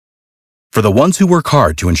For the ones who work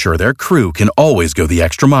hard to ensure their crew can always go the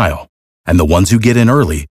extra mile, and the ones who get in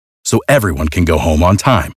early so everyone can go home on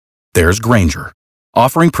time, there's Grainger,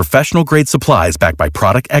 offering professional-grade supplies backed by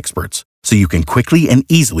product experts so you can quickly and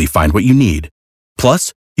easily find what you need.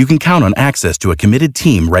 Plus, you can count on access to a committed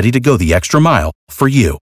team ready to go the extra mile for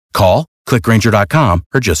you. Call, click Grainger.com,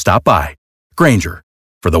 or just stop by. Grainger,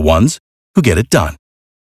 for the ones who get it done.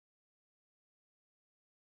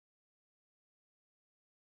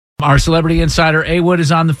 Our celebrity insider, A. Wood,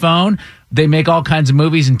 is on the phone. They make all kinds of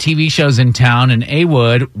movies and TV shows in town, and A.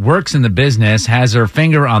 Wood works in the business, has her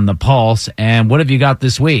finger on the pulse. And what have you got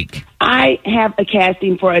this week? I have a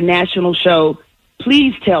casting for a national show.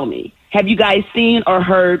 Please tell me, have you guys seen or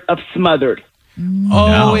heard of Smothered?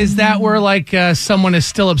 Oh, is that where someone is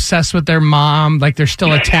still obsessed with their mom, like they're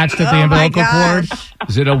still attached to the umbilical cord?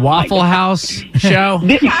 Is it a Waffle House show?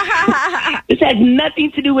 This has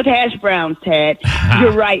nothing to do with hash browns, Tad.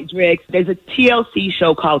 You're right, Drix. There's a TLC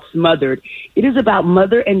show called Smothered. It is about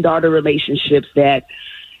mother and daughter relationships that,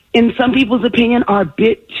 in some people's opinion, are a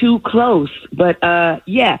bit too close. But,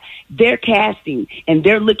 they're casting, and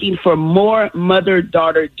they're looking for more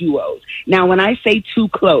mother-daughter duos. Now, when I say too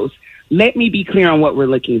close, let me be clear on what we're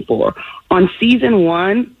looking for. On season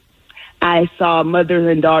 1, I saw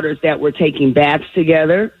mothers and daughters that were taking baths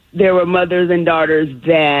together. There were mothers and daughters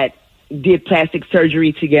that did plastic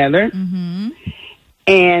surgery together. Mm-hmm.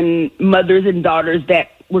 And mothers and daughters that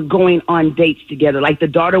were going on dates together. Like the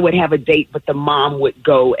daughter would have a date, but the mom would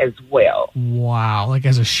go as well. Wow, like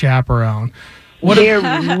as a chaperone. They're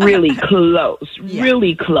really close,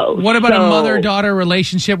 really close. What about a mother-daughter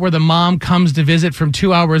relationship where the mom comes to visit from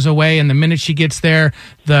 2 hours away, and the minute she gets there,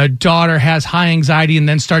 the daughter has high anxiety and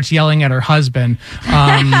then starts yelling at her husband? Is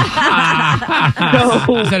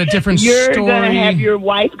that a different story? You're going to have your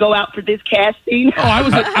wife go out for this casting? Oh, I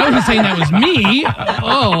wasn't saying that was me.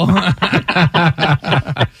 Oh.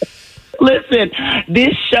 Listen,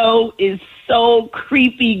 this show is so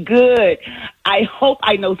creepy good. I hope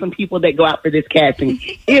I know some people that go out for this casting.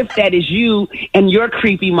 If that is you and your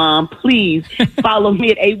creepy mom, please follow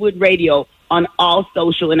me at A. Wood Radio on all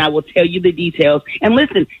social, and I will tell you the details. And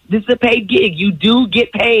listen, this is a paid gig. You do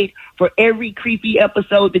get paid for every creepy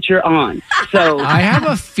episode that you're on. So I have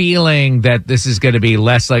a feeling that this is going to be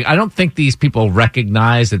less like, I don't think these people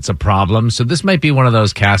recognize it's a problem. So this might be one of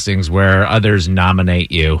those castings where others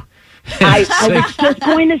nominate you. I was just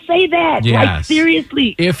going to say that. Yes. Like,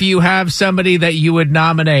 seriously. If you have somebody that you would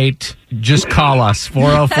nominate, just call us,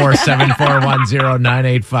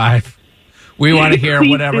 404-741-0985. We want to hear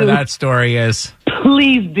whatever that story is.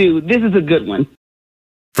 Please do. This is a good one.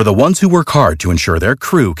 For the ones who work hard to ensure their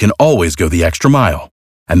crew can always go the extra mile,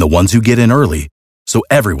 and the ones who get in early so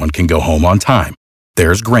everyone can go home on time,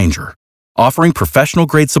 there's Grainger, offering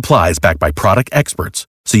professional-grade supplies backed by product experts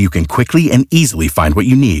so you can quickly and easily find what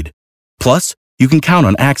you need. Plus, you can count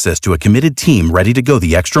on access to a committed team ready to go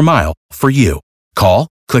the extra mile for you. Call,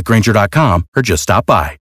 click Grainger.com, or just stop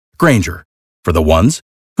by. Grainger, for the ones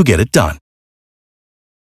who get it done.